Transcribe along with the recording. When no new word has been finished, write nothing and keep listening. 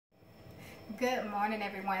Good morning,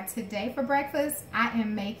 everyone. Today for breakfast, I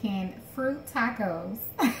am making fruit tacos.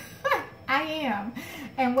 I am.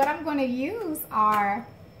 And what I'm going to use are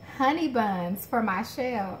honey buns for my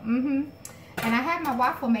shell. And I have my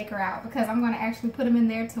waffle maker out because I'm going to actually put them in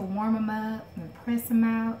there to warm them up and press them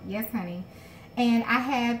out. Yes, honey. And I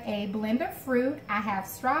have a blend of fruit. I have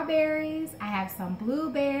strawberries, I have some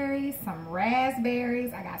blueberries, some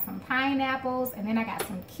raspberries, I got some pineapples, and then I got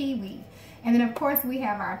some kiwi. And then of course we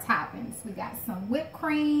have our toppings. We got some whipped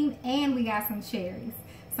cream and we got some cherries.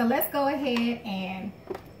 So let's go ahead and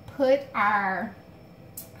put our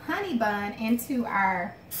honey bun into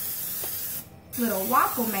our little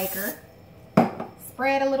waffle maker.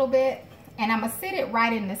 Spread a little bit, and I'm gonna sit it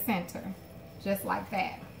right in the center, just like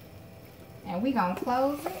that. And we gonna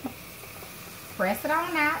close it, press it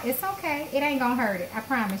on out. It's okay, it ain't gonna hurt it, I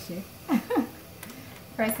promise you.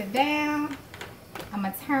 Press it down. I'm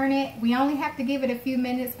gonna turn it. We only have to give it a few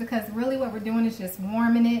minutes because really what we're doing is just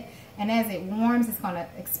warming it. And as it warms, it's gonna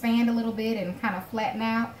expand a little bit and kind of flatten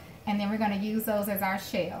out. And then we're gonna use those as our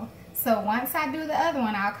shell. So once I do the other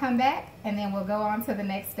one, I'll come back and then we'll go on to the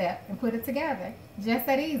next step and put it together. Just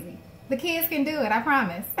that easy. The kids can do it, I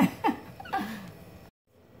promise.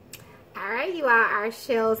 Alright, you all, our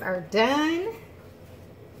shells are done.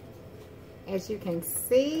 As you can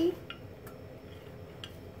see,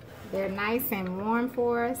 they're nice and warm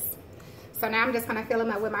for us. So now I'm just going to fill them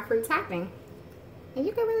up with my fruit topping. And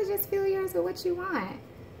you can really just fill yours with what you want.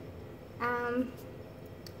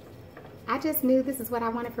 I just knew this is what I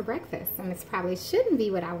wanted for breakfast. And this probably shouldn't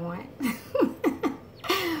be what I want.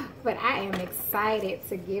 But I am excited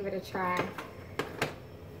to give it a try.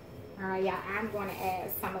 Alright, y'all, I'm going to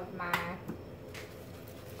add some of my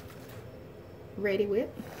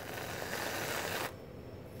Reddi-wip.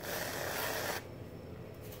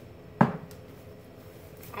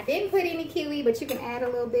 I didn't put any kiwi, but you can add a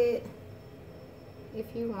little bit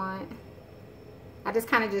if you want. I just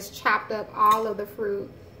kind of just chopped up all of the fruit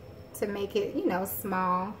to make it, you know,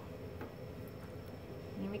 small.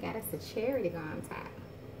 And we got us a cherry to go on top.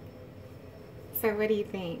 So what do you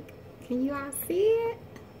think? Can you all see it?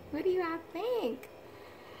 What do you all think?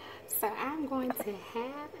 So I'm going to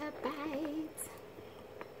have a bite.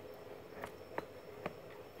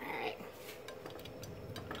 Alright.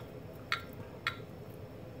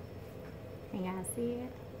 Can y'all see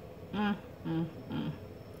it?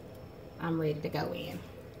 I'm ready to go in.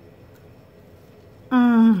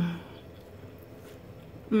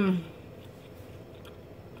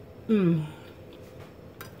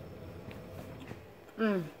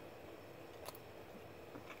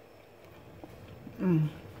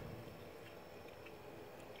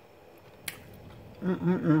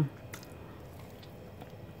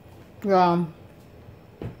 Yeah,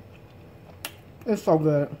 it's so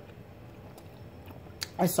good.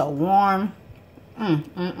 It's so warm.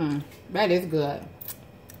 That is good.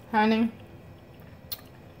 Honey,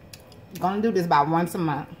 I'm gonna do this about once a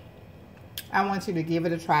month. I want you to give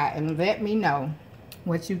it a try and let me know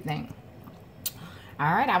what you think.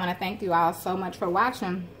 All right, I want to thank you all so much for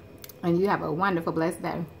watching, and you have a wonderful, blessed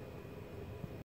day.